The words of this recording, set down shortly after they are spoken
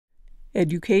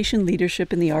Education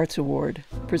Leadership in the Arts Award,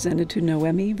 presented to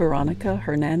Noemi Veronica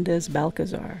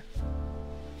Hernandez-Balcazar.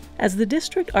 As the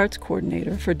District Arts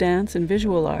Coordinator for Dance and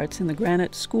Visual Arts in the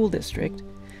Granite School District,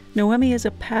 Noemi is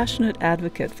a passionate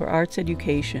advocate for arts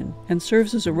education and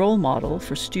serves as a role model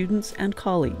for students and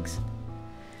colleagues.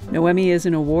 Noemi is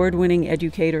an award-winning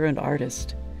educator and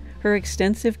artist. Her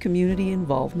extensive community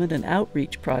involvement and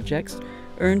outreach projects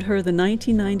earned her the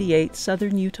 1998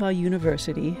 Southern Utah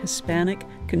University Hispanic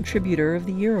Contributor of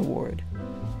the Year Award.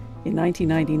 In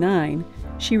 1999,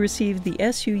 she received the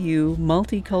SUU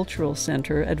Multicultural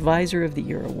Center Advisor of the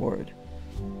Year Award.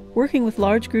 Working with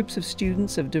large groups of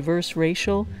students of diverse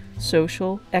racial,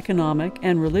 social, economic,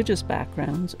 and religious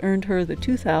backgrounds earned her the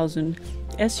 2000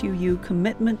 SUU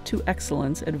Commitment to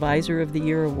Excellence Advisor of the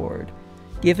Year Award,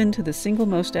 given to the single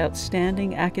most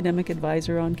outstanding academic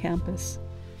advisor on campus.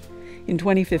 In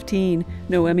 2015,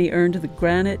 Noemi earned the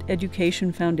Granite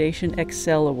Education Foundation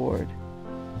Excel Award.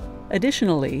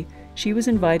 Additionally, she was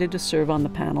invited to serve on the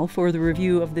panel for the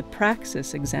review of the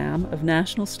Praxis exam of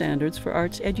National Standards for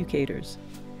Arts Educators.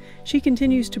 She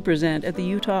continues to present at the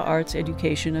Utah Arts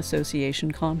Education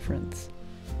Association Conference.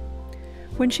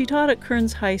 When she taught at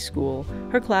Kearns High School,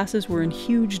 her classes were in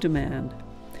huge demand.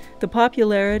 The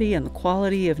popularity and the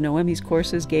quality of Noemi's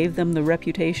courses gave them the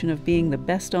reputation of being the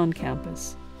best on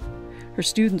campus. Her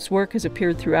students' work has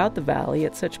appeared throughout the Valley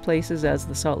at such places as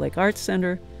the Salt Lake Arts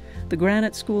Center, the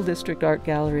Granite School District Art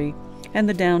Gallery, and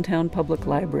the Downtown Public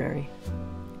Library.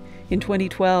 In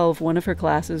 2012, one of her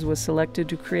classes was selected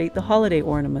to create the holiday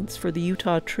ornaments for the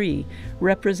Utah tree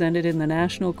represented in the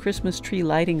National Christmas Tree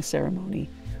Lighting Ceremony,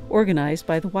 organized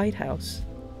by the White House.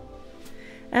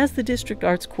 As the District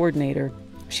Arts Coordinator,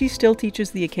 she still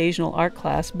teaches the occasional art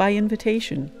class by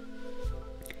invitation.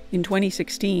 In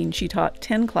 2016, she taught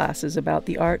 10 classes about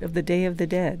the art of the Day of the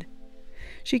Dead.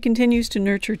 She continues to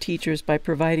nurture teachers by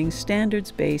providing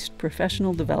standards-based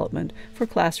professional development for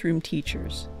classroom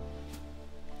teachers.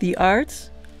 The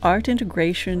arts, art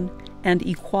integration, and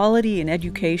equality in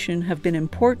education have been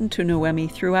important to Noemi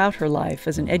throughout her life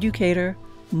as an educator,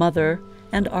 mother,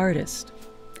 and artist.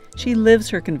 She lives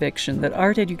her conviction that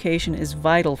art education is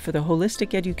vital for the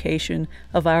holistic education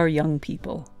of our young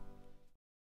people.